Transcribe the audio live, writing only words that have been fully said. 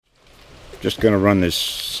just going to run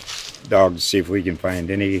this dog to see if we can find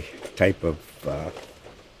any type of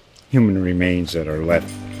human remains that are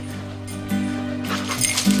left.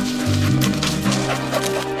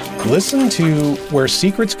 Listen to Where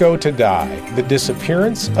Secrets Go to Die, The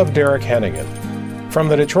Disappearance of Derek Hennigan. From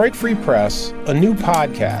the Detroit Free Press, a new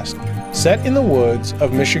podcast set in the woods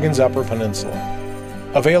of Michigan's Upper Peninsula.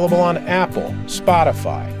 Available on Apple,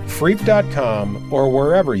 Spotify, Freep.com, or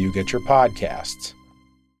wherever you get your podcasts.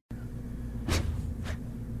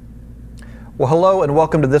 Well, hello and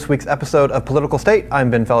welcome to this week's episode of Political State.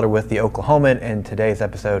 I'm Ben Felder with The Oklahoman, and today's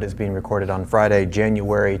episode is being recorded on Friday,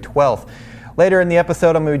 January 12th. Later in the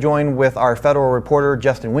episode, I'm going to be joined with our federal reporter,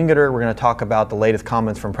 Justin Wingeter. We're going to talk about the latest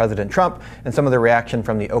comments from President Trump and some of the reaction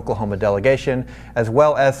from the Oklahoma delegation, as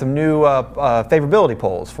well as some new favorability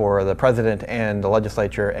polls for the president and the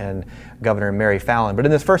legislature and Governor Mary Fallin. But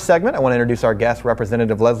in this first segment, I want to introduce our guest,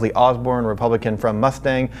 Representative Leslie Osborne, Republican from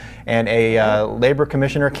Mustang, and a labor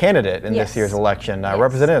commissioner candidate in this year's election.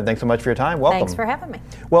 Representative, thanks so much for your time. Welcome. Thanks for having me.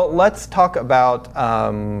 Well, let's talk about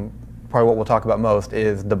probably what we'll talk about most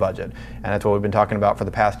is the budget. And that's what we've been talking about for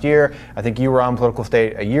the past year. I think you were on Political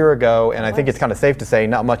State a year ago, and I think it's kind of safe to say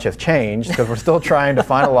not much has changed because we're still trying to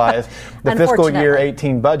finalize the fiscal year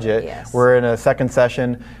 18 budget. Yes. We're in a second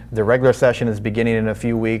session. The regular session is beginning in a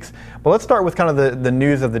few weeks. But let's start with kind of the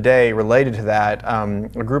news of the day related to that.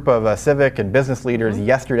 A group of civic and business leaders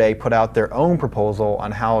yesterday put out their own proposal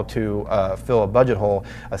on how to fill a budget hole,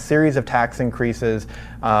 a series of tax increases.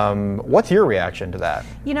 What's your reaction to that?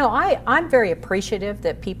 You know, I'm very appreciative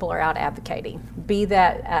that people are out advocating, be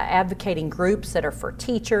that advocating groups that are for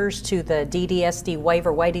teachers, to the DDSD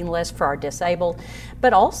waiver waiting list for our disabled,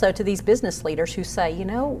 but also to these business leaders who say, you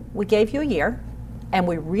know, we gave you a year. And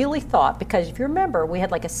we really thought, because if you remember, we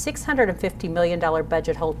had like a $650 million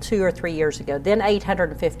budget hole 2 or 3 years ago, then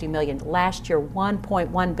 $850 million, last year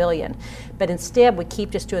 $1.1 billion. But instead, we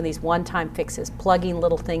keep just doing these one-time fixes, plugging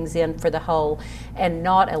little things in for the hole, and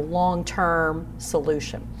not a long-term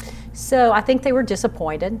solution. So I think they were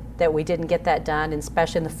disappointed that we didn't get that done,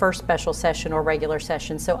 especially in the first special session or regular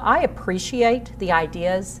session. So I appreciate the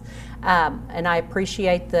ideas. And I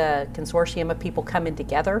appreciate the consortium of people coming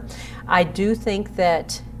together. I do think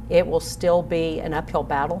that it will still be an uphill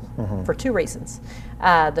battle for two reasons.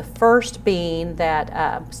 The first being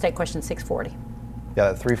that State Question 640.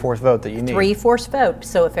 Yeah, that 3/4 vote that you need. 3/4 vote.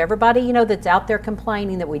 So if everybody, you know, that's out there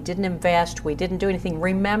complaining that we didn't invest, we didn't do anything,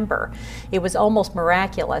 remember, it was almost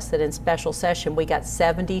miraculous that in special session we got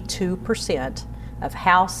 72% of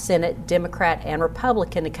House, Senate, Democrat, and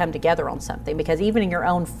Republican to come together on something, because even in your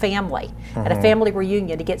own family, at a family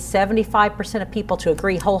reunion, to get 75% of people to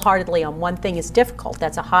agree wholeheartedly on one thing is difficult.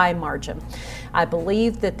 That's a high margin. I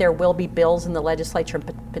believe that there will be bills in the legislature,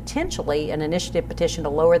 and potentially an initiative petition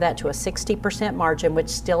to lower that to a 60% margin, which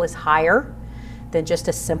still is higher than just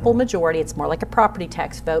a simple majority. It's more like a property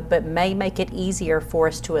tax vote, but may make it easier for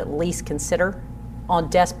us to at least consider on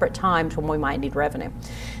desperate times when we might need revenue.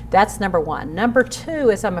 That's number one. Number two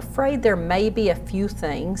is I'm afraid there may be a few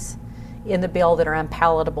things in the bill that are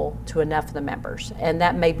unpalatable to enough of the members, and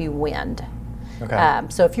that may be wind. Okay.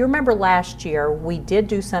 So if you remember last year, we did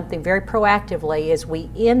do something very proactively as we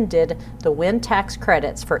ended the wind tax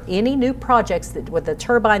credits for any new projects that with the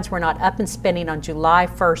turbines were not up and spinning on July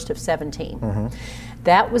 1st of 17.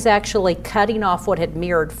 That was actually cutting off what had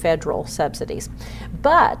mirrored federal subsidies.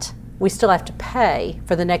 But we still have to pay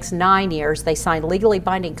for the next 9 years. They signed legally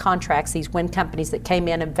binding contracts, these wind companies that came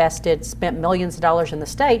in, invested, spent millions of dollars in the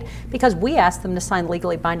state, because we asked them to sign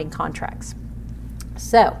legally binding contracts.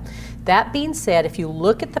 So, that being said, if you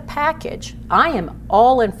look at the package, I am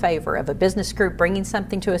all in favor of a business group bringing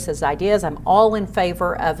something to us as ideas. I'm all in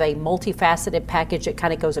favor of a multifaceted package that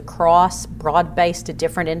kind of goes across, broad-based to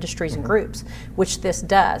different industries and groups, which this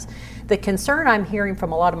does. The concern I'm hearing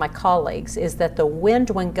from a lot of my colleagues is that the wind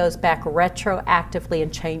one goes back retroactively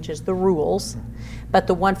and changes the rules, but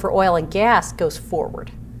the one for oil and gas goes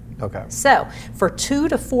forward. Okay. So for 2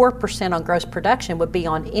 to 4% on gross production would be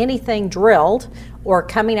on anything drilled or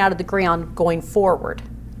coming out of the ground going forward,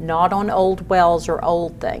 not on old wells or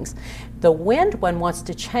old things. The wind one wants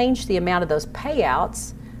to change the amount of those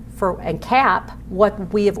payouts and cap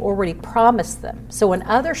what we have already promised them. So in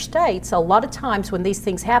other states, a lot of times when these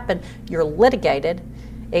things happen, you're litigated,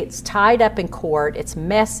 it's tied up in court, it's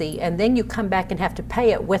messy, and then you come back and have to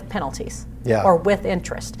pay it with penalties. Or with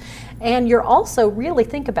interest. And you're also, really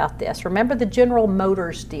think about this. Remember the General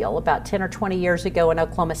Motors deal about 10 or 20 years ago in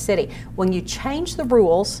Oklahoma City. When you change the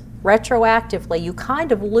rules retroactively, you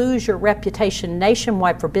kind of lose your reputation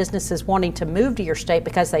nationwide for businesses wanting to move to your state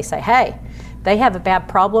because they say, hey, They have a bad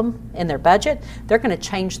problem in their budget. They're going to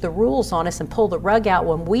change the rules on us and pull the rug out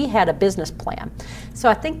when we had a business plan. So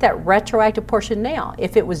I think that retroactive portion now,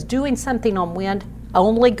 if it was doing something on wind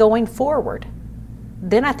only going forward,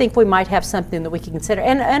 then I think we might have something that we can consider.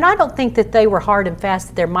 And I don't think that they were hard and fast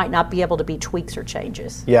that there might not be able to be tweaks or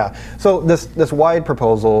changes. Yeah. So this wide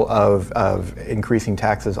proposal of increasing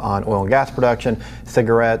taxes on oil and gas production,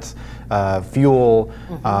 cigarettes, fuel,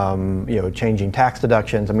 changing tax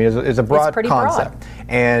deductions. I mean, it's a broad concept. Broad.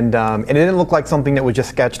 And it didn't look like something that was just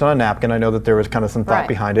sketched on a napkin. I know that there was kind of some thought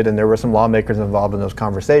behind it, and there were some lawmakers involved in those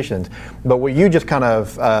conversations. But what you just kind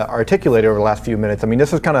of articulated over the last few minutes, I mean,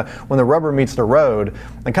 this is kind of when the rubber meets the road,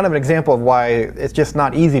 and kind of an example of why it's just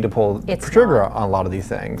not easy to pull the trigger on a lot of these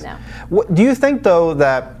things. No. Do you think, though,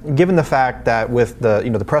 that given the fact that with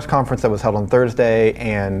the press conference that was held on Thursday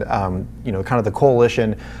and kind of the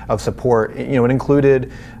coalition of support, it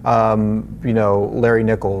included Larry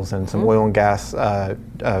Nichols and some oil and gas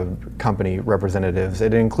company representatives.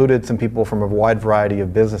 It included some people from a wide variety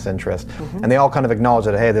of business interests, and they all kind of acknowledged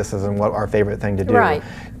that, hey, this isn't what our favorite thing to do. Right.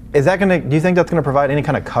 Is that do you think that's going to provide any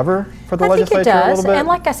kind of cover for the legislature? I think it does. A little bit? And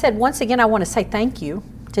like I said, once again, I want to say thank you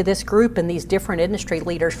to this group and these different industry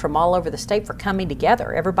leaders from all over the state for coming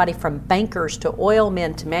together. Everybody from bankers to oil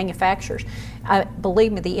men to manufacturers.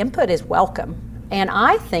 Believe me, the input is welcome. And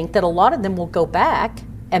I think that a lot of them will go back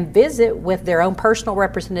and visit with their own personal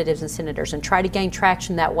representatives and senators and try to gain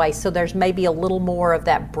traction that way. So there's maybe a little more of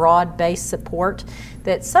that broad-based support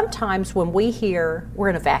that sometimes when we hear, we're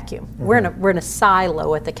in a vacuum. We're in a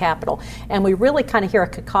silo at the Capitol, and we really kind of hear a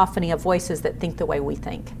cacophony of voices that think the way we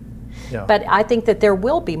think. Yeah. But I think that there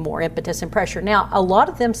will be more impetus and pressure. Now, a lot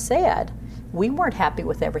of them said, we weren't happy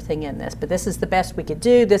with everything in this, but this is the best we could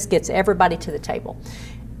do. This gets everybody to the table.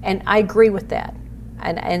 And I agree with that.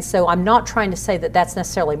 And so I'm not trying to say that that's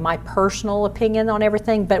necessarily my personal opinion on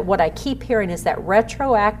everything, but what I keep hearing is that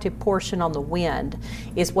retroactive portion on the wind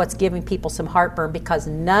is what's giving people some heartburn, because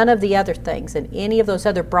none of the other things and any of those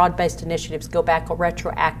other broad-based initiatives go back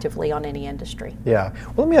retroactively on any industry. Yeah.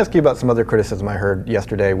 Well, let me ask you about some other criticism I heard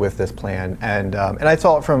yesterday with this plan, and I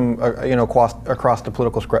saw it from across the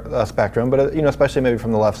political spectrum, but especially maybe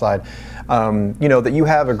from the left side. That you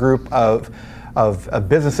have a group of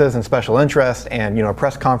businesses and special interests, and a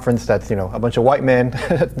press conference that's a bunch of white men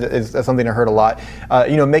is something I heard a lot.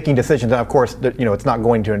 Making decisions, and of course it's not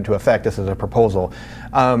going into effect. This is a proposal.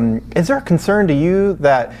 Is there a concern to you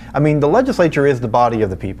that the legislature is the body of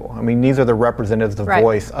the people? These are the representatives, the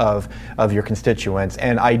voice of your constituents,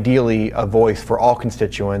 and ideally a voice for all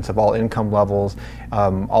constituents of all income levels,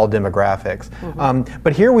 all demographics.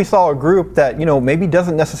 But here we saw a group that maybe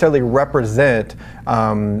doesn't necessarily represent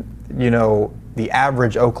the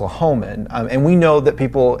average Oklahoman, and we know that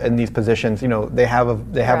people in these positions, they have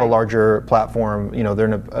a larger platform. They're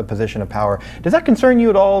in a position of power. Does that concern you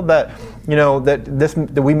at all that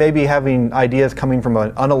that we may be having ideas coming from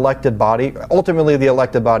an unelected body? Ultimately, the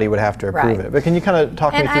elected body would have to approve it. But can you kind of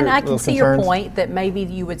talk me through those concerns? And I can see your point that maybe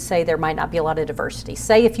you would say there might not be a lot of diversity.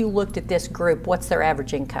 Say if you looked at this group, what's their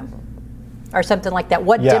average income? Or something like that.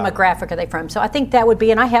 What demographic are they from? So I think that would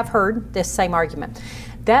be, and I have heard this same argument.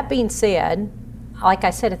 That being said, like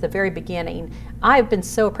I said at the very beginning, I've been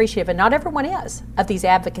so appreciative, and not everyone is, of these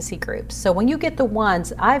advocacy groups. So when you get the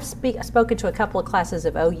ones, I've spoken to a couple of classes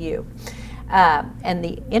of OU, and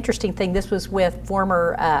the interesting thing, this was with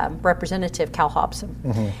former Representative Cal Hobson,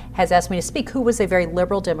 has asked me to speak, who was a very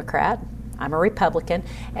liberal Democrat. I'm a Republican,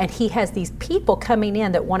 and he has these people coming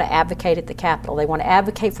in that want to advocate at the Capitol. They want to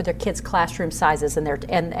advocate for their kids' classroom sizes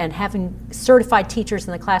and having certified teachers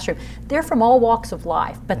in the classroom. They're from all walks of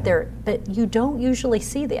life, but you don't usually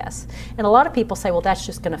see this. And a lot of people say, well, that's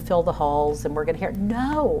just going to fill the halls, and we're going to hear.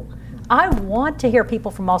 No. I want to hear people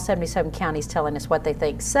from all 77 counties telling us what they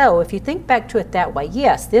think. So if you think back to it that way,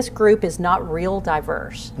 yes, this group is not real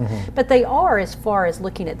diverse, but they are as far as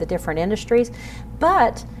looking at the different industries.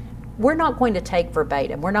 But we're not going to take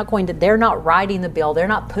verbatim. They're not writing the bill. They're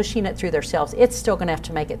not pushing it through themselves. It's still going to have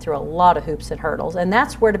to make it through a lot of hoops and hurdles. And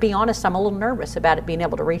that's where, to be honest, I'm a little nervous about it being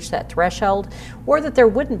able to reach that threshold, or that there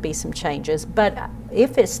wouldn't be some changes. But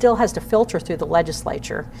if it still has to filter through the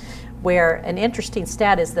legislature, where an interesting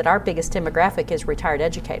stat is that our biggest demographic is retired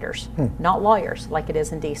educators, not lawyers like it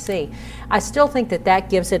is in D.C. I still think that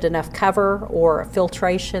gives it enough cover or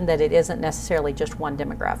filtration that it isn't necessarily just one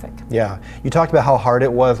demographic. Yeah. You talked about how hard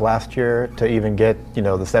it was last year to even get, the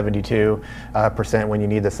 72% when you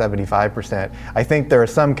need the 75%. I think there are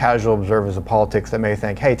some casual observers of politics that may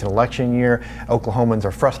think, hey, it's an election year, Oklahomans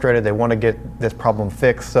are frustrated, they want to get this problem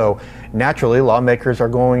fixed, so naturally lawmakers are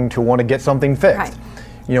going to want to get something fixed. Right.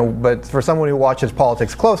 But for someone who watches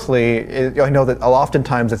politics closely, I know that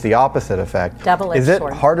oftentimes it's the opposite effect. Double-edged Is it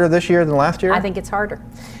sword. harder this year than last year? I think it's harder.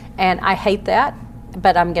 And I hate that,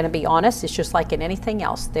 but I'm going to be honest, it's just like in anything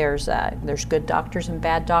else. There's good doctors and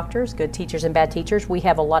bad doctors, good teachers and bad teachers. We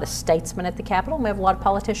have a lot of statesmen at the Capitol, and we have a lot of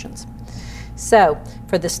politicians. So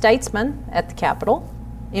for the statesmen at the Capitol,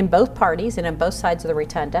 in both parties and on both sides of the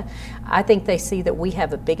rotunda, I think they see that we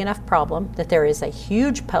have a big enough problem, that there is a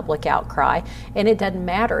huge public outcry, and it doesn't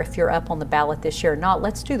matter if you're up on the ballot this year or not.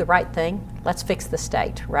 Let's do the right thing. Let's fix the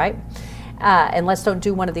state, right? And let's don't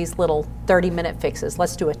do one of these little 30-minute fixes.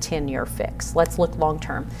 Let's do a 10-year fix. Let's look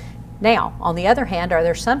long-term. Now, on the other hand, are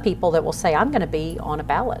there some people that will say, I'm going to be on a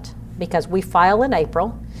ballot because we file in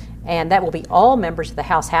April, and that will be all members of the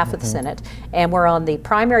House, half of the Senate, and we're on the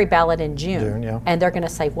primary ballot in June. And they're going to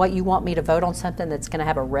say, what, you want me to vote on something that's going to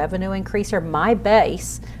have a revenue increaser? My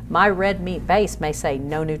base, my red meat base may say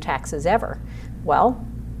no new taxes ever. Well,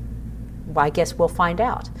 I guess we'll find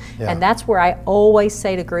out. And that's where I always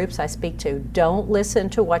say to groups I speak to, don't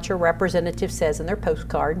listen to what your representative says in their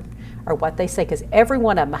postcard or what they say, because every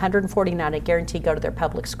one of them, 149, I guarantee, go to their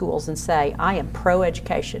public schools and say, I am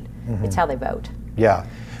pro-education. It's how they vote. Yeah.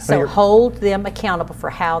 So hold them accountable for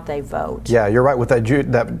how they vote. Yeah, you're right. With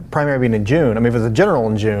that primary being in June, I mean, if it's a general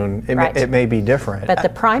in June, it may be different. But the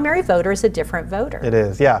primary voter is a different voter. It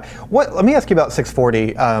is, yeah. Let me ask you about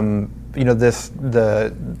 640.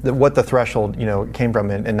 What the threshold came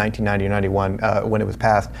from in 1990 or 91 when it was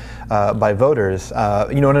passed by voters.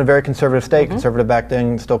 In a very conservative state, conservative back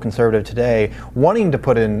then, still conservative today, wanting to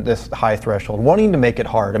put in this high threshold, wanting to make it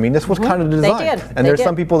hard. I mean, this was kind of the design. They did. And there's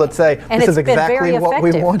some people that say this is exactly what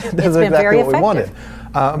we wanted. This is exactly what we wanted.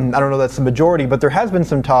 I don't know that's the majority, but there has been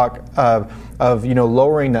some talk of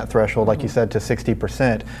lowering that threshold, like you said, to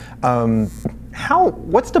 60%.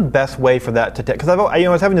 What's the best way for that to take? Because I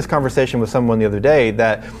was having this conversation with someone the other day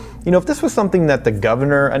that, if this was something that the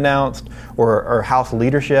governor announced or House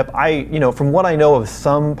leadership, from what I know of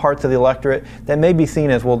some parts of the electorate, that may be seen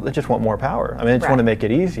as, well, they just want more power. I mean, they just want to make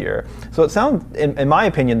it easier. So it sounds, in my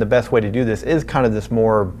opinion, the best way to do this is kind of this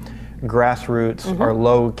more grassroots or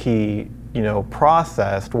low-key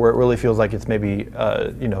processed, where it really feels like it's maybe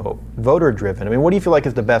voter driven. I mean, what do you feel like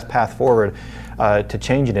is the best path forward to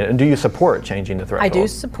changing it? And do you support changing the threshold? I do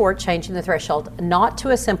support changing the threshold, not to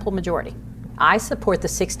a simple majority. I support the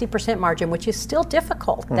 60% margin, which is still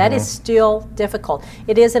difficult. That is still difficult.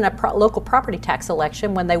 It is in a local property tax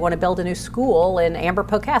election when they want to build a new school in Amber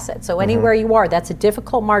Pocasset. So anywhere you are, that's a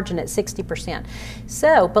difficult margin at 60%.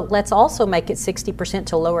 So, but let's also make it 60%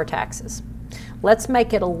 to lower taxes. Let's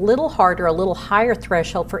make it a little harder, a little higher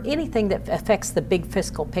threshold for anything that affects the big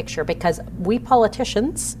fiscal picture, because we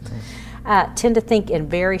politicians tend to think in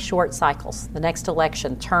very short cycles. The next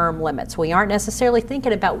election, term limits. We aren't necessarily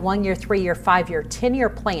thinking about 1 year, 3 year, 5 year, 10-year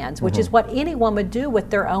plans, which is what anyone would do with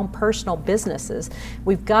their own personal businesses.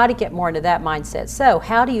 We've got to get more into that mindset. So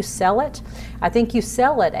how do you sell it? I think you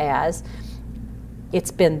sell it as,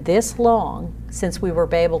 it's been this long since we were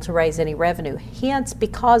able to raise any revenue. Hence,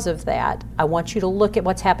 because of that, I want you to look at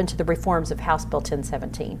what's happened to the reforms of House Bill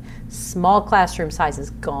 1017. Small classroom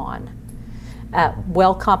sizes, gone.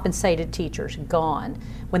 Well-compensated teachers, gone.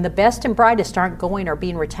 When the best and brightest aren't going or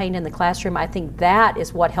being retained in the classroom, I think that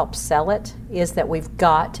is what helps sell it, is that we've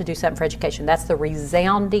got to do something for education. That's the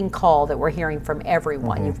resounding call that we're hearing from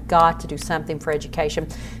everyone. You've got to do something for education.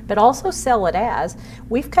 But also sell it as,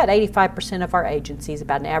 we've cut 85% of our agencies,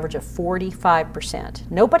 about an average of 45%.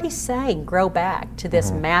 Nobody's saying grow back to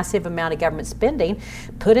this massive amount of government spending.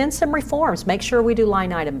 Put in some reforms. Make sure we do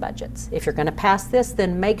line item budgets. If you're going to pass this,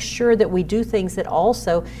 then make sure that we do things that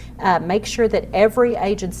also make sure that every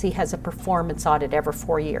agency has a performance audit every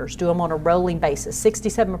 4 years. Do them on a rolling basis.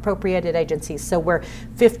 67 appropriated agencies, so where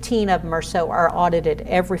 15 of them or so are audited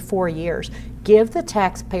every 4 years. Give the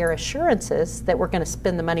taxpayer assurances that we're going to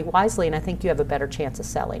spend the money wisely, and I think you have a better chance of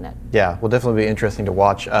selling it. Yeah, will definitely be interesting to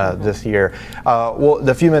watch this year. Well,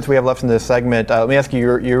 the few minutes we have left in this segment, let me ask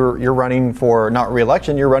you, you're running for, not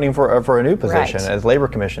re-election, you're running for a new position as labor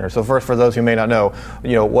commissioner. So first, for those who may not know,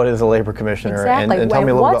 what is a labor commissioner? Exactly. And tell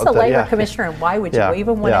me a little what's about a labor commissioner, and why would you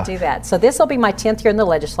even want to do that? So this will be my 10th year in the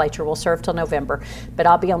legislature. We'll serve till November, but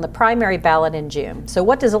I'll be on the primary ballot in June. So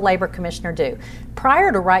what does a labor commissioner do?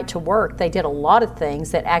 Prior to Right to Work, they did a lot of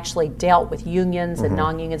things that actually dealt with unions and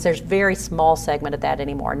non-unions. There's very small segment of that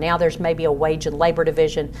anymore. Now there's maybe a wage and labor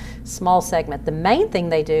division, small segment. The main thing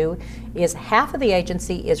they do is half of the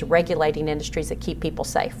agency is regulating industries that keep people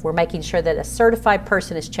safe. We're making sure that a certified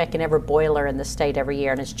person is checking every boiler in the state every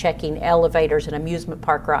year and is checking elevators and amusement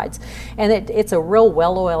park rides. And it's a real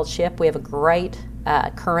well-oiled ship. We have a great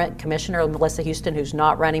current commissioner, Melissa Houston, who's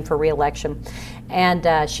not running for re-election.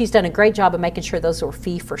 And she's done a great job of making sure those are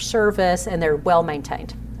fee for service and they're well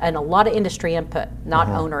maintained. And a lot of industry input, not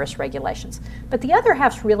onerous regulations. But the other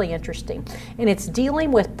half's really interesting, and it's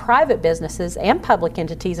dealing with private businesses and public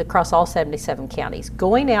entities across all 77 counties,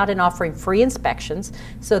 going out and offering free inspections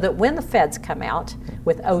so that when the feds come out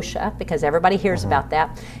with OSHA, because everybody hears about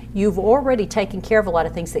that, you've already taken care of a lot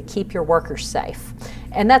of things that keep your workers safe.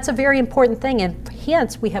 And that's a very important thing, and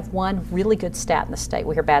hence we have one really good stat in the state.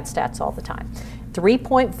 We hear bad stats all the time.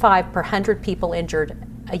 3.5 per 100 people injured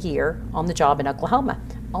a year on the job in Oklahoma.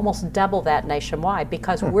 Almost double that nationwide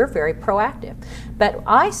because we're very proactive. But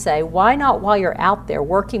I say, why not, while you're out there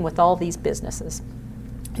working with all these businesses,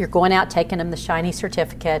 you're going out taking them the shiny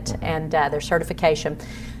certificate and their certification,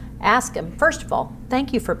 ask them, first of all,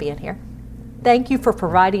 thank you for being here. Thank you for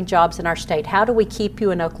providing jobs in our state. How do we keep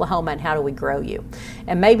you in Oklahoma and how do we grow you?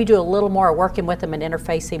 And maybe do a little more working with them and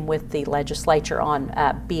interfacing with the legislature on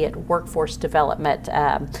be it workforce development,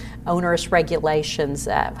 onerous regulations,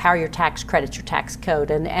 how are your tax credits, your tax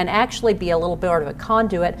code, and actually be a little bit of a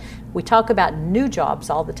conduit. We talk about new jobs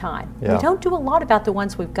all the time. Yeah. We don't do a lot about the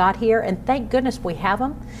ones we've got here, and thank goodness we have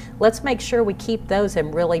them. Let's make sure we keep those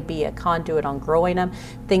and really be a conduit on growing them.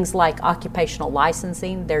 Things like occupational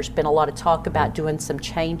licensing, there's been a lot of talk about doing some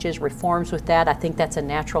changes, reforms with that. I think that's a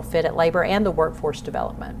natural fit at labor and the workforce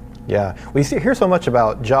development. Yeah, we hear so much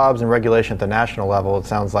about jobs and regulation at the national level. It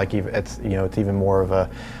sounds like it's even more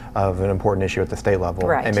of an important issue at the state level,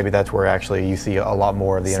 right. And maybe that's where actually you see a lot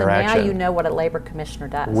more of the interaction. So now you know what a labor commissioner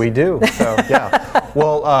does. We do. So yeah.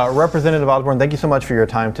 Well, Representative Osborne, thank you so much for your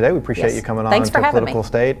time today. We appreciate you coming on to Political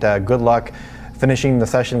State. Good luck finishing the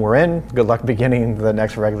session we're in. Good luck beginning the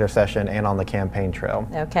next regular session and on the campaign trail.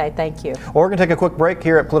 Okay, thank you. Well, we're going to take a quick break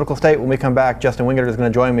here at Political State. When we come back, Justin Wingert is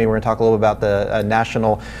going to join me. We're going to talk a little bit about the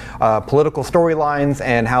national political storylines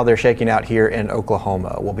and how they're shaking out here in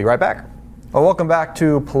Oklahoma. We'll be right back. Well, welcome back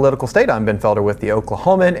to Political State. I'm Ben Felder with the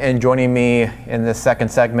Oklahoman, and joining me in this second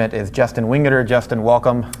segment is Justin Wingert. Justin,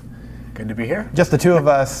 welcome. Good to be here. Just the two of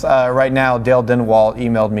us right now. Dale Denwalt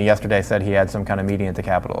emailed me yesterday, said he had some kind of meeting at the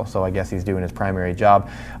Capitol, so I guess he's doing his primary job.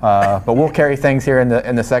 But we'll carry things here in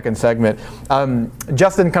the second segment.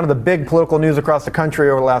 Justin, kind of the big political news across the country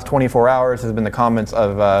over the last 24 hours has been the comments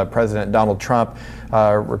of President Donald Trump,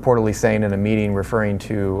 reportedly saying in a meeting, referring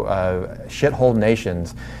to shithole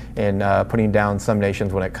nations in putting down some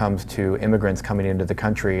nations when it comes to immigrants coming into the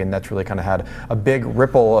country, and that's really kind of had a big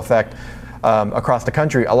ripple effect across the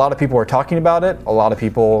country. A lot of people are talking about it. A lot of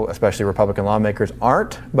people, especially Republican lawmakers,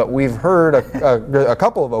 aren't. But we've heard a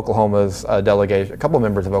couple of Oklahoma's delegation, a couple of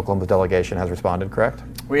members of Oklahoma's delegation has responded. Correct?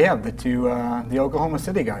 We have the Oklahoma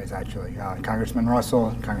City guys actually, Congressman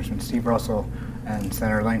Russell, Congressman Steve Russell, and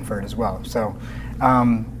Senator Langford as well. So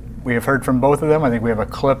we have heard from both of them. I think we have a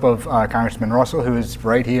clip of Congressman Russell, who is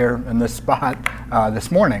right here in this spot this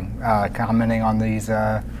morning, commenting on these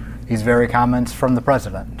very comments from the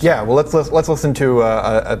president. Yeah, well, let's listen to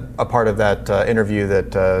a part of that interview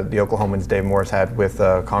that the Oklahoman's Dave Morris had with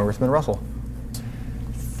Congressman Russell.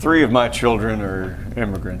 3 of my children are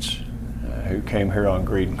immigrants who came here on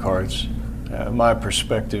greeting cards. My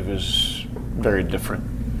perspective is very different.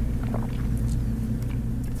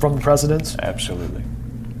 From the president's? Absolutely.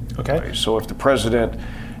 Okay. So if the president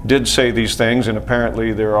did say these things, and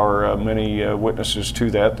apparently there are many witnesses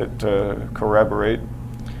to that corroborate,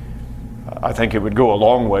 I think it would go a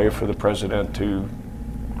long way for the president to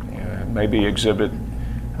maybe exhibit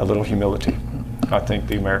a little humility. I think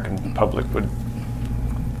the American public would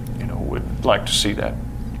like to see that.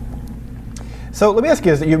 So let me ask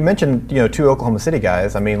you: you mentioned 2 Oklahoma City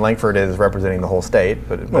guys. I mean, Langford is representing the whole state,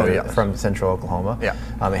 but from Central Oklahoma. Yeah.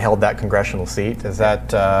 He held that congressional seat. Is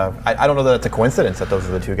that? I don't know that it's a coincidence that those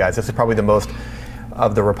are the 2 guys. This is probably the most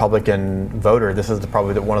of the Republican voter. This is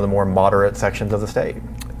probably one of the more moderate sections of the state.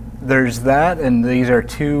 There's that, and these are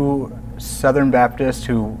 2 Southern Baptists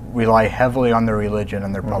who rely heavily on their religion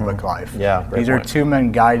in their public life. Yeah, these are 2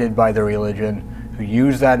 men guided by their religion who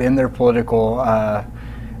use that in their political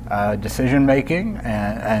decision making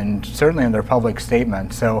and certainly in their public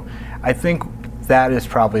statements. So I think that is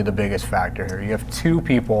probably the biggest factor here. You have 2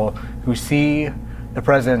 people who see the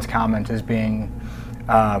president's comments as being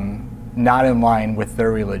not in line with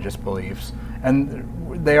their religious beliefs,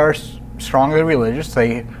 and they are strongly religious.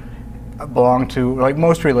 They belong to, like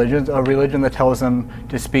most religions, a religion that tells them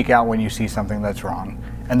to speak out when you see something that's wrong.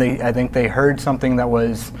 And I think they heard something that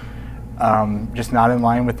was just not in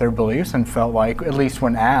line with their beliefs and felt like, at least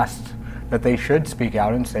when asked, that they should speak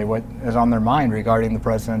out and say what is on their mind regarding the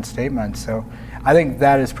president's statement. So I think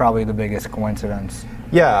that is probably the biggest coincidence.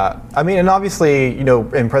 Yeah, I mean, and obviously,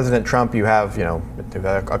 in President Trump, you have,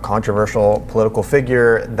 a controversial political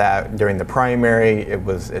figure that during the primary,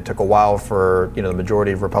 it took a while for, the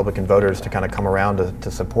majority of Republican voters to kind of come around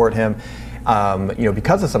to support him,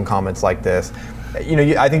 because of some comments like this.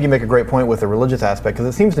 I think you make a great point with the religious aspect,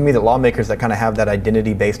 because it seems to me that lawmakers that kind of have that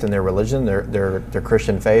identity based in their religion, their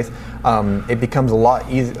Christian faith, it becomes a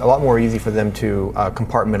lot more easy for them to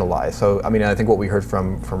compartmentalize. So, I mean, I think what we heard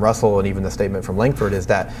from Russell and even the statement from Lankford is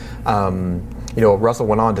that, Russell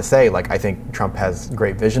went on to say, I think Trump has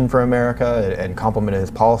great vision for America and complimented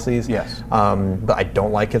his policies. Yes. But I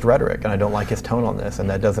don't like his rhetoric and I don't like his tone on this, and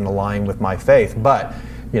that doesn't align with my faith. But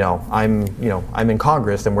I'm in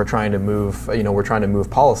Congress and we're trying to move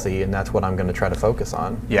policy, and that's what I'm going to try to focus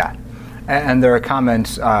on. Yeah, and there are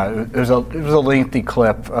comments. It was a lengthy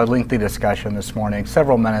clip, a lengthy discussion this morning,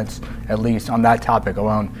 several minutes at least on that topic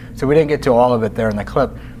alone. So we didn't get to all of it there in the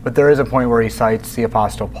clip, but there is a point where he cites the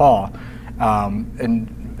Apostle Paul.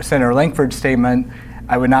 In Senator Lankford's statement,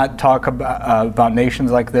 I would not talk about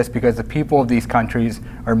nations like this because the people of these countries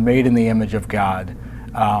are made in the image of God.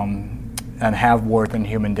 And have worth and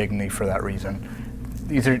human dignity for that reason.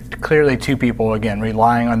 These are clearly two people, again,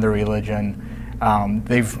 relying on their religion.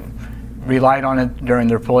 They've relied on it during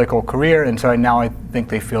their political career, and so now I think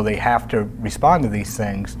they feel they have to respond to these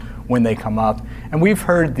things when they come up. And we've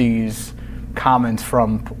heard these comments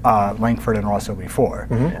from Lankford and Russell before,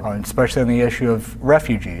 especially on the issue of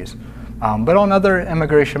refugees, but on other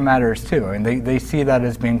immigration matters too. And they see that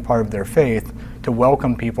as being part of their faith to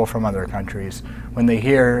welcome people from other countries. When they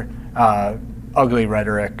hear ugly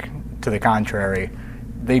rhetoric to the contrary,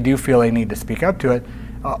 they do feel they need to speak up to it,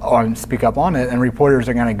 speak up on it, and reporters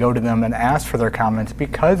are going to go to them and ask for their comments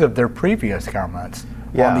because of their previous comments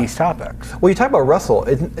on these topics. Well, you talk about Russell,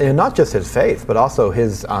 and not just his faith, but also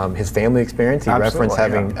his family experience. He referenced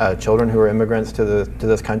having children who are immigrants to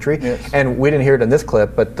this country. Yes. And we didn't hear it in this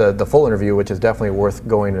clip, but the full interview, which is definitely worth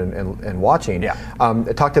going and watching,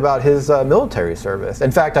 it talked about his military service.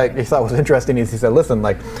 In fact, I thought what was interesting is he said, listen,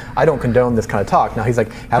 I don't condone this kind of talk. Now he's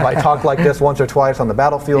like, have I talked like this once or twice on the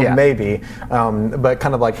battlefield? Yeah. Maybe.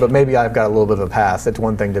 But maybe I've got a little bit of a pass. It's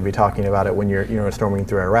one thing to be talking about it when you're storming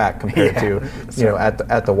through Iraq compared to,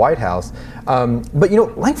 at the White House. But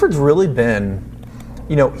Lankford's really been,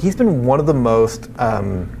 he's been one of the most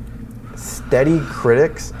steady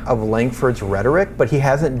critics of Lankford's rhetoric, but he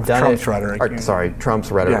hasn't done Trump's rhetoric.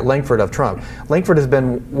 Trump's rhetoric. Yeah. Lankford of Trump. Lankford has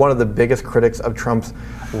been one of the biggest critics of Trump's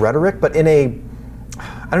rhetoric, but in a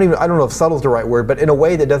I don't know if subtle is the right word, but in a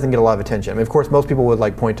way that doesn't get a lot of attention. I mean, of course, most people would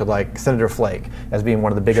point to Senator Flake as being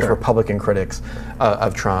one of the biggest Republican critics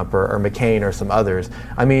of Trump, or McCain, or some others.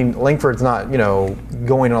 I mean, Lankford's not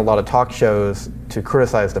going on a lot of talk shows to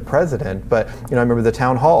criticize the president, but I remember the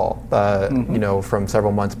town hall from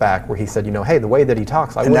several months back where he said, hey, the way that he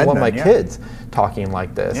talks, I wouldn't want my kids talking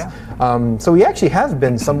like this. Yeah. So he actually has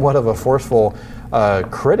been somewhat of a forceful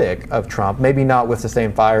critic of Trump, maybe not with the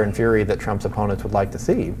same fire and fury that Trump's opponents would like to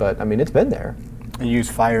see, but I mean, it's been there. You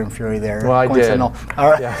used fire and fury there. Well, I did. All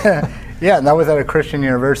right. Yeah, and that was at a Christian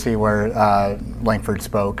university where Lankford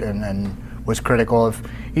spoke and was critical of,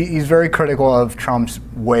 he's very critical of Trump's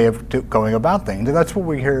way of going about things. And that's what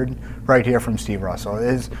we heard right here from Steve Russell,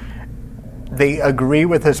 is they agree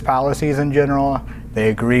with his policies in general. They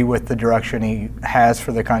agree with the direction he has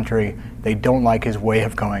for the country. They don't like his way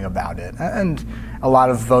of going about it. And a lot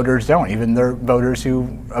of voters don't. Even the voters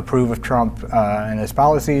who approve of Trump and his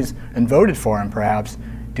policies and voted for him, perhaps,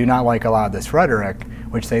 do not like a lot of this rhetoric,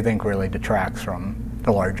 which they think really detracts from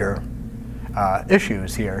the larger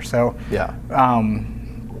issues here. So, I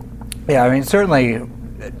mean, certainly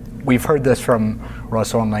we've heard this from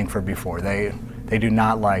Russell and Lankford before. They do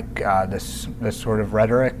not like this sort of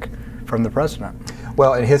rhetoric from the president.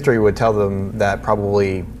 Well, and history would tell them that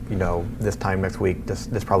probably, this time next week,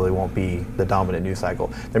 this probably won't be the dominant news cycle.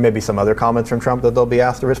 There may be some other comments from Trump that they'll be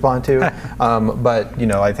asked to respond to, but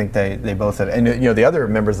I think they both said, and the other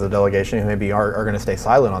members of the delegation who maybe are going to stay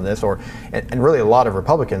silent on this, and really a lot of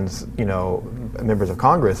Republicans, members of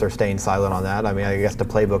Congress are staying silent on that. I mean, I guess the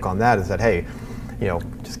playbook on that is that, hey,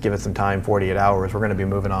 just give it some time, 48 hours. We're going to be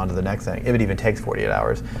moving on to the next thing. If it even takes 48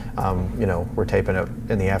 hours, we're taping it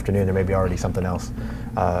in the afternoon. There may be already something else,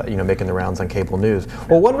 making the rounds on cable news.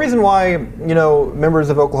 Well, one reason why,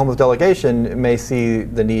 members of Oklahoma's delegation may see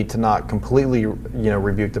the need to not completely,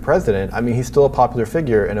 rebuke the president. I mean, he's still a popular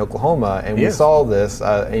figure in Oklahoma, and we saw this,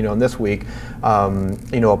 in this week,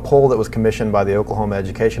 a poll that was commissioned by the Oklahoma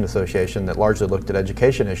Education Association that largely looked at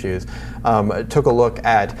education issues, took a look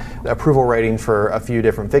at approval ratings for a few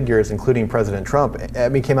different figures, including President Trump. I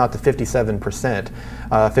mean, came out to 57%.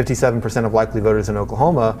 57% of likely voters in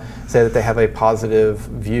Oklahoma say that they have a positive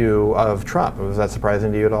view of Trump. Was that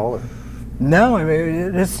surprising to you at all? Or? No, I mean,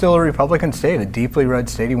 it is still a Republican state, a deeply red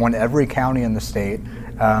state. He won every county in the state.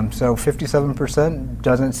 So 57%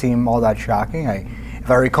 doesn't seem all that shocking. If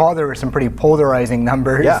I recall, there were some pretty polarizing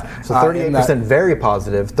numbers. Yeah, so 38% very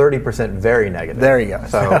positive, 30% very negative. There you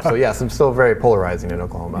go. So yeah, some still very polarizing in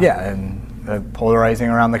Oklahoma. Yeah, and polarizing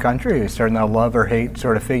around the country, starting to love or hate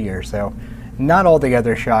sort of figure. So not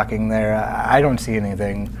altogether shocking there. I don't see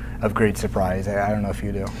anything of great surprise. I don't know if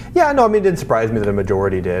you do. Yeah, no, I mean, it didn't surprise me that a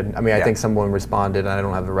majority did. I mean, I Yeah. think someone responded, and I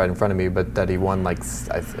don't have it right in front of me, but that he won, like,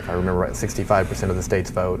 if I remember right, 65% of the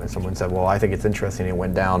state's vote. And someone said, well, I think it's interesting it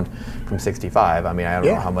went down from 65. I mean, I don't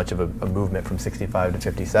know how much of a movement from 65 to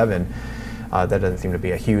 57. That doesn't seem to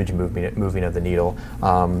be a huge moving of the needle.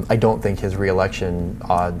 I don't think his re-election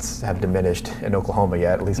odds have diminished in Oklahoma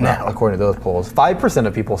yet, at least not according to those polls. 5%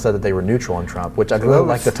 of people said that they were neutral on Trump, which I'd really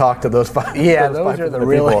like to talk to those five. Yeah, those are 5% the of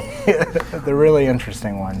really, people. the really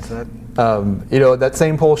interesting ones. That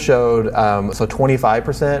same poll showed so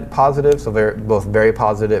 25% positive, so both very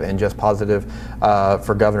positive and just positive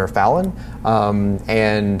for Governor Fallon,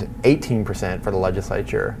 and 18% for the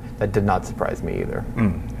legislature. That did not surprise me either.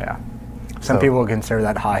 Yeah. Some people consider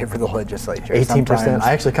that high for the legislature. 18%.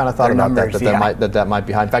 I actually kind of thought about numbers, that might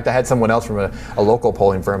be high. In fact, I had someone else from a local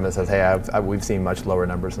polling firm that says, "Hey, we've seen much lower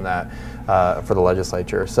numbers than that for the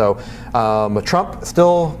legislature." So Trump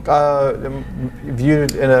still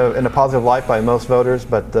viewed in a positive light by most voters,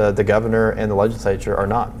 but the governor and the legislature are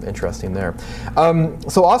not. Interesting there.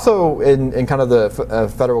 So also in kind of the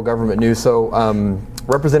federal government news, so.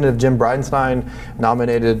 Representative Jim Bridenstine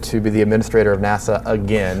nominated to be the administrator of NASA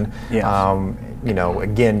again. Yes.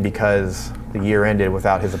 Again because the year ended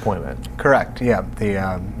without his appointment. Correct. Yeah.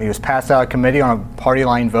 He was passed out of committee on a party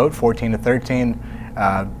line vote, 14-13,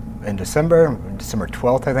 in December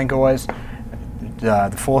 12th, I think it was.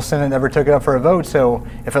 The full Senate never took it up for a vote. So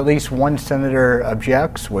if at least one senator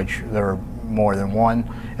objects, which there were more than one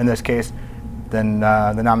in this case, then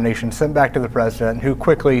the nomination is sent back to the president, who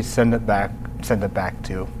quickly sent it back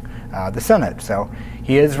to the Senate. So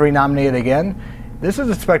he is renominated again. This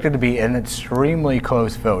is expected to be an extremely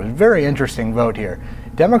close vote. A very interesting vote here.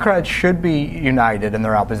 Democrats should be united in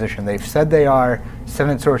their opposition. They've said they are.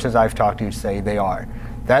 Senate sources I've talked to say they are.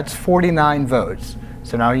 That's 49 votes.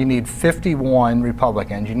 So now you need 51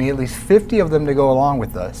 Republicans. You need at least 50 of them to go along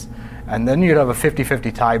with this. And then you'd have a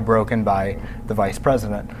 50-50 tie broken by the vice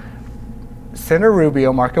president.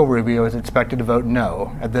 Senator Marco Rubio, is expected to vote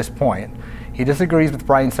no at this point. He disagrees with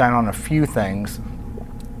Bridenstine on a few things.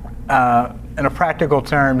 In a practical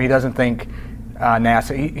term, he doesn't think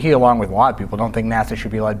NASA, he along with a lot of people, don't think NASA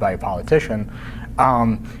should be led by a politician.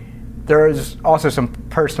 There is also some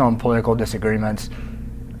personal and political disagreements.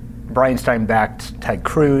 Bridenstine backed Ted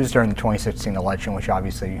Cruz during the 2016 election, which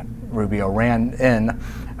obviously Rubio ran in,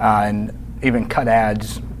 and even cut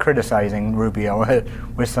ads criticizing Rubio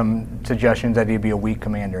with some suggestions that he'd be a weak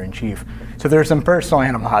commander-in-chief. So there's some personal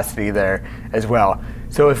animosity there as well.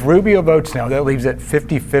 So if Rubio votes no, that leaves it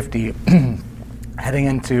 50-50 heading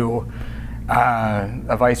into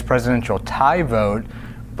a vice presidential tie vote,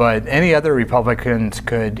 but any other Republicans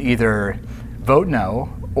could either vote no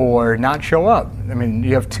or not show up. I mean,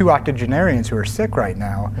 you have two octogenarians who are sick right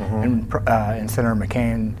now, and Senator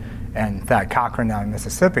McCain and Thad Cochran down in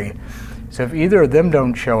Mississippi. So if either of them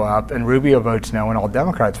don't show up and Rubio votes no and all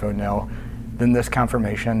Democrats vote no, then this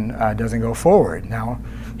confirmation doesn't go forward. Now,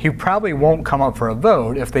 he probably won't come up for a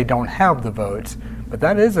vote if they don't have the votes, but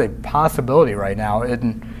that is a possibility right now.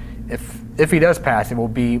 And if he does pass, it will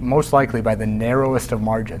be most likely by the narrowest of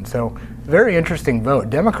margins. So very interesting vote.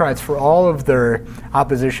 Democrats, for all of their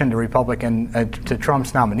opposition to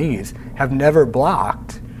Trump's nominees, have never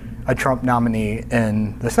blocked a Trump nominee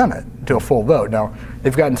in the Senate to a full vote. Now,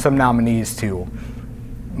 they've gotten some nominees to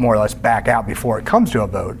more or less back out before it comes to a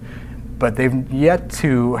vote, but they've yet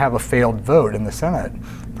to have a failed vote in the Senate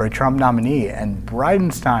for a Trump nominee, and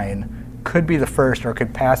Bridenstine could be the first or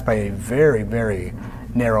could pass by a very, very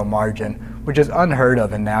narrow margin, which is unheard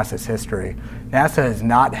of in NASA's history. NASA has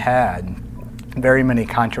not had very many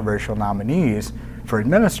controversial nominees for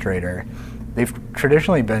administrator. They've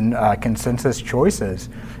traditionally been consensus choices,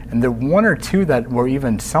 and the one or two that were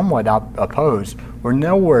even somewhat opposed were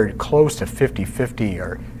nowhere close to 50-50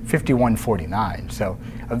 or 51-49. So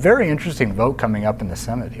a very interesting vote coming up in the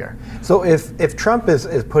Senate here. So if Trump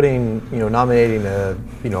is putting, nominating a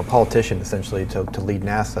politician essentially to lead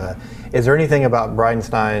NASA, is there anything about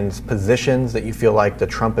Bridenstine's positions that you feel like the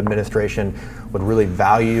Trump administration would really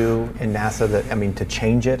value in NASA to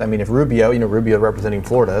change it? I mean, if Rubio representing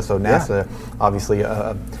Florida, so NASA obviously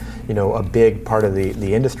a big part of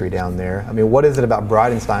the industry down there. I mean, what is it about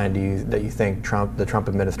Bridenstine that you think the Trump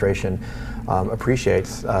administration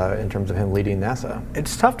appreciates in terms of him leading NASA?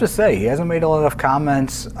 It's tough to say. He hasn't made a lot of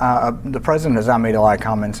comments. The president has not made a lot of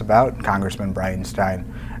comments about Congressman Bridenstine.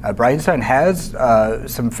 Bridenstine has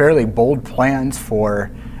some fairly bold plans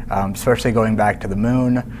for especially going back to the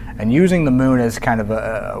moon and using the moon as kind of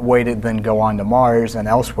a way to then go on to Mars and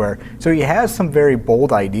elsewhere. So he has some very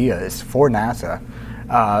bold ideas for NASA.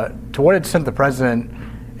 To what extent the president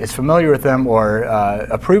is familiar with them or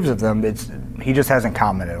approves of them, he just hasn't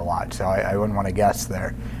commented a lot, so I wouldn't want to guess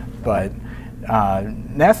there. But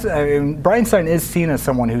NASA, Bridenstine is seen as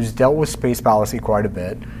someone who's dealt with space policy quite a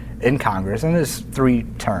bit in Congress in his 3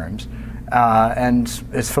 terms and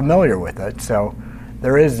is familiar with it. So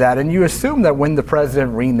there is that. And you assume that when the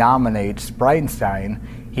president renominates Bridenstine,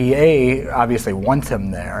 he obviously wants him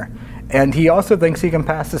there, and he also thinks he can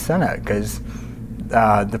pass the Senate because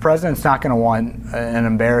the president's not going to want an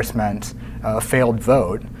embarrassment, a failed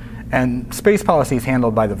vote. And space policy is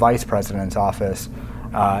handled by the vice president's office,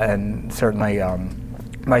 and certainly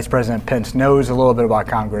Vice President Pence knows a little bit about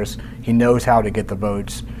Congress. He knows how to get the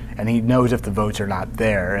votes, and he knows if the votes are not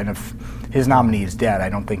there. And if his nominee is dead, I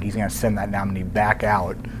don't think he's going to send that nominee back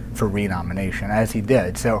out for renomination, as he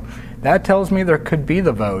did. So that tells me there could be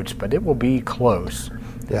the votes, but it will be close.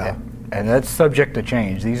 Yeah. And that's subject to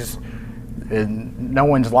change. No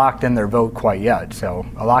one's locked in their vote quite yet, so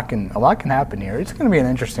a lot can happen here. It's going to be an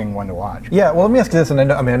interesting one to watch. Yeah, well, let me ask you this, and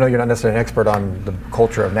I know you're not necessarily an expert on the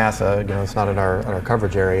culture of NASA. It's not in our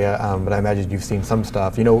coverage area, but I imagine you've seen some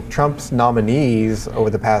stuff. Trump's nominees over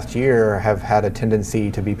the past year have had a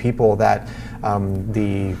tendency to be people that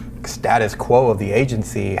the status quo of the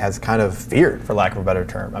agency has kind of feared, for lack of a better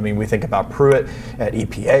term. I mean, we think about Pruitt at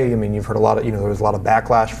EPA. I mean, you've heard a lot of, there was a lot of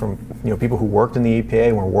backlash from, people who worked in the EPA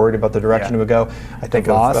and were worried about the direction it would go. I think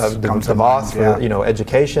of DeVos for,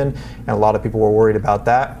 education, and a lot of people were worried about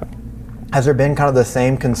that. Has there been kind of the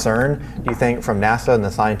same concern, do you think, from NASA and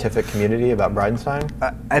the scientific community about Bridenstine?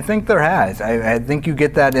 I think there has. I think you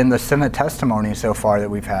get that in the Senate testimony so far that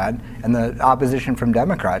we've had and the opposition from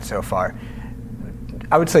Democrats so far.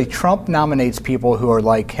 I would say Trump nominates people who are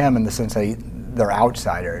like him in the sense that they're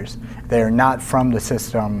outsiders. They're not from the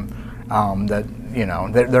system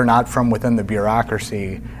they're not from within the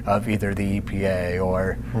bureaucracy of either the EPA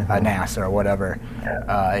or NASA or whatever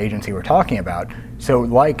agency we're talking about. So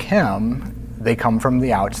like him, they come from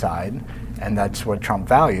the outside, and that's what Trump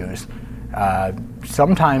values.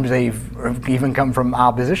 Sometimes they've even come from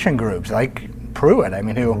opposition groups like Pruitt,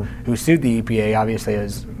 who sued the EPA, obviously,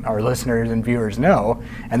 as our listeners and viewers know,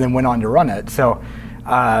 and then went on to run it. So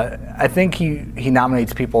I think he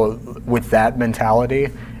nominates people with that mentality,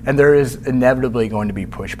 and there is inevitably going to be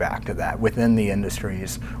pushback to that within the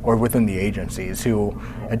industries or within the agencies who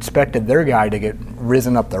expected their guy to get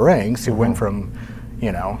risen up the ranks, who went from,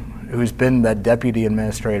 who's been the deputy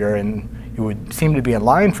administrator and who would seem to be in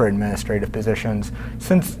line for administrative positions,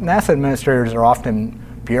 since NASA administrators are often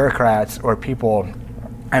bureaucrats or people,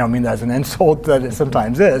 I don't mean that as an insult that it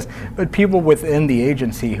sometimes is, but people within the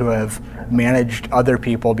agency who have managed other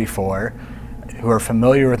people before, who are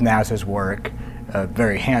familiar with NASA's work, a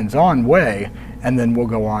very hands-on way, and then will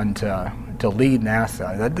go on to lead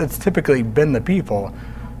NASA. That's typically been the people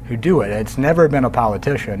who do it. It's never been a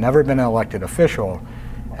politician, never been an elected official.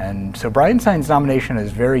 And so Bridenstine's nomination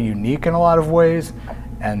is very unique in a lot of ways,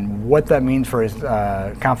 and what that means for his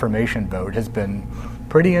confirmation vote has been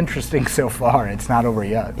pretty interesting so far. It's not over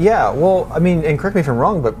yet. Yeah, well, and correct me if I'm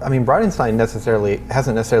wrong, but Bridenstine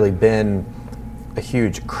hasn't necessarily been a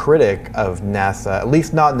huge critic of NASA, at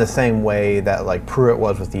least not in the same way that like Pruitt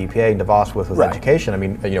was with the EPA and DeVos was with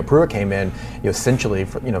education. Pruitt came in essentially,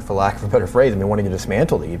 for lack of a better phrase, wanting to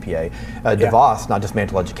dismantle the EPA. DeVos not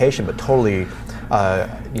dismantle education, but totally,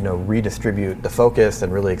 redistribute the focus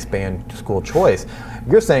and really expand school choice.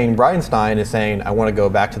 You're saying Bridenstine is saying, I want to go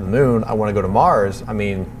back to the moon, I want to go to Mars.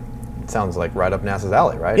 It sounds like right up NASA's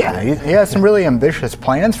alley, right? Yeah, he has some really ambitious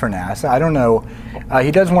plans for NASA. I don't know. He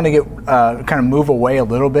does want to get kind of move away a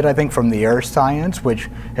little bit, I think, from the earth science, which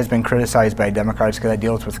has been criticized by Democrats because that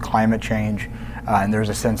deals with climate change, and there's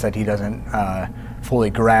a sense that he doesn't fully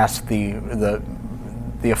grasp the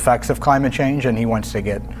effects of climate change, and he wants to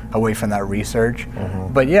get away from that research.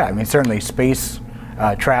 But yeah, certainly space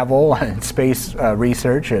travel and space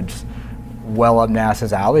research, it's well up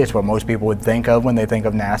NASA's alley. It's what most people would think of when they think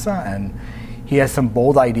of NASA, and he has some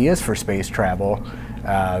bold ideas for space travel.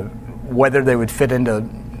 Whether they would fit into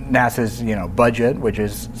NASA's budget, which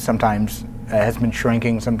is sometimes has been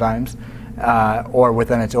shrinking sometimes, or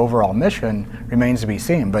within its overall mission, remains to be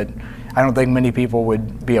seen. But I don't think many people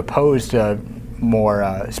would be opposed to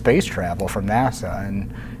more space travel from NASA.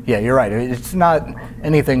 And yeah, you're right. It's not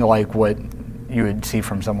anything like what you would see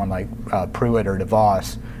from someone like Pruitt or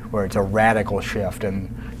DeVos, where it's a radical shift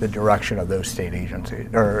in the direction of those state agencies,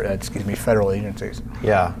 or federal agencies.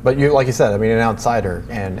 Yeah, but like you said, I mean, an outsider,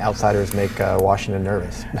 and outsiders make Washington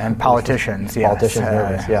nervous. And politicians, yes. Politicians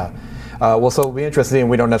nervous, yeah. Well, so it'll be interesting.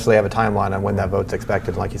 We don't necessarily have a timeline on when that vote's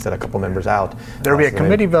expected. Like you said, a couple members out. There'll be a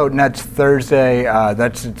committee vote next Thursday.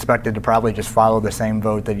 That's expected to probably just follow the same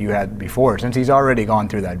vote that you had before. Since he's already gone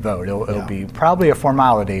through that vote, it'll be probably a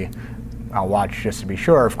formality. I'll watch just to be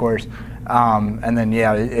sure, of course. And then,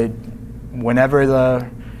 whenever the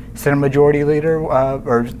Senate Majority Leader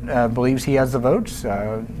believes he has the votes,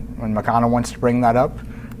 when McConnell wants to bring that up,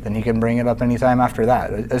 then he can bring it up anytime after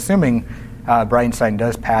that, assuming Bridenstine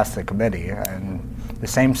does pass the committee. And the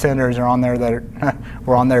same senators are on there that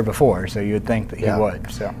were on there before, so you would think that he would.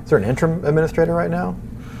 So. Is there an interim administrator right now?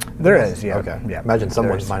 There is, yeah. Okay. Yeah. Imagine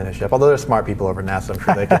someone's minding the ship. Although there's smart people over at NASA, I'm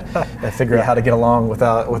sure they could figure out how to get along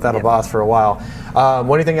without a boss for a while.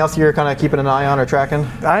 Anything else you're kind of keeping an eye on or tracking?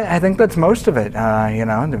 I think that's most of it. I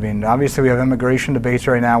mean, obviously we have immigration debates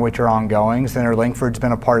right now, which are ongoing. Senator Lankford's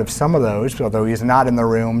been a part of some of those, although he's not in the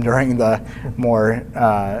room during the more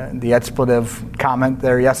the expletive comment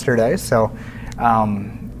there yesterday. So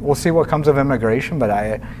we'll see what comes of immigration, but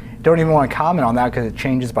I don't even want to comment on that because it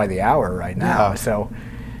changes by the hour right now. Yeah. So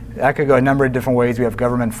that could go a number of different ways. We have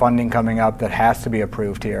government funding coming up that has to be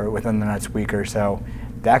approved here within the next week or so.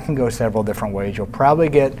 That can go several different ways. You'll probably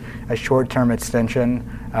get a short-term extension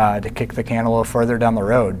to kick the can a little further down the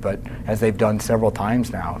road, but as they've done several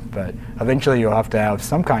times now. But eventually you'll have to have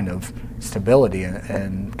some kind of stability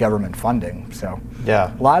in government funding. So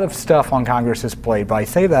yeah, a lot of stuff on Congress's plate, but I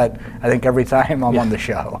say that I think every time I'm on the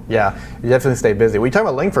show. Yeah, you definitely stay busy. We talk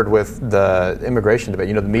about Lankford with the immigration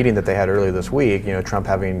debate. The meeting that they had earlier this week, Trump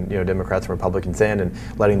having Democrats and Republicans in and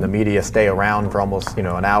letting the media stay around for almost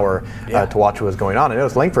an hour to watch what was going on. I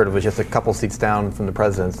noticed Lankford was just a couple seats down from the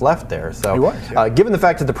president's left there. So he was, yeah. Given the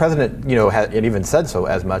fact that the president, had even said so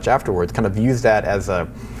as much afterwards, kind of views that as a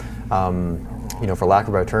for lack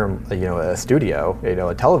of a better term, a studio,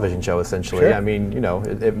 a television show essentially. Sure. I mean,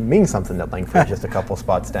 it means something that Lankford is just a couple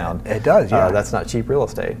spots down. It does, yeah. That's not cheap real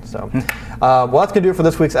estate. So, well, that's going to do it for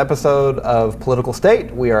this week's episode of Political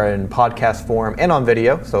State. We are in podcast form and on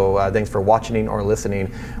video, so thanks for watching or listening,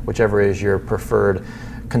 whichever is your preferred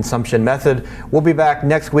consumption method. We'll be back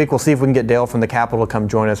next week. We'll see if we can get Dale from the Capitol to come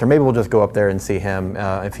join us, or maybe we'll just go up there and see him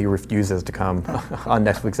if he refuses to come on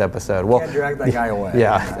next week's episode. Well, can't drag that guy away.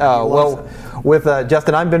 Yeah. With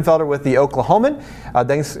Justin, I'm Ben Felder with the Oklahoman.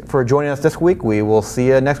 Thanks for joining us this week. We will see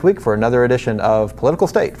you next week for another edition of Political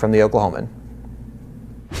State from the Oklahoman.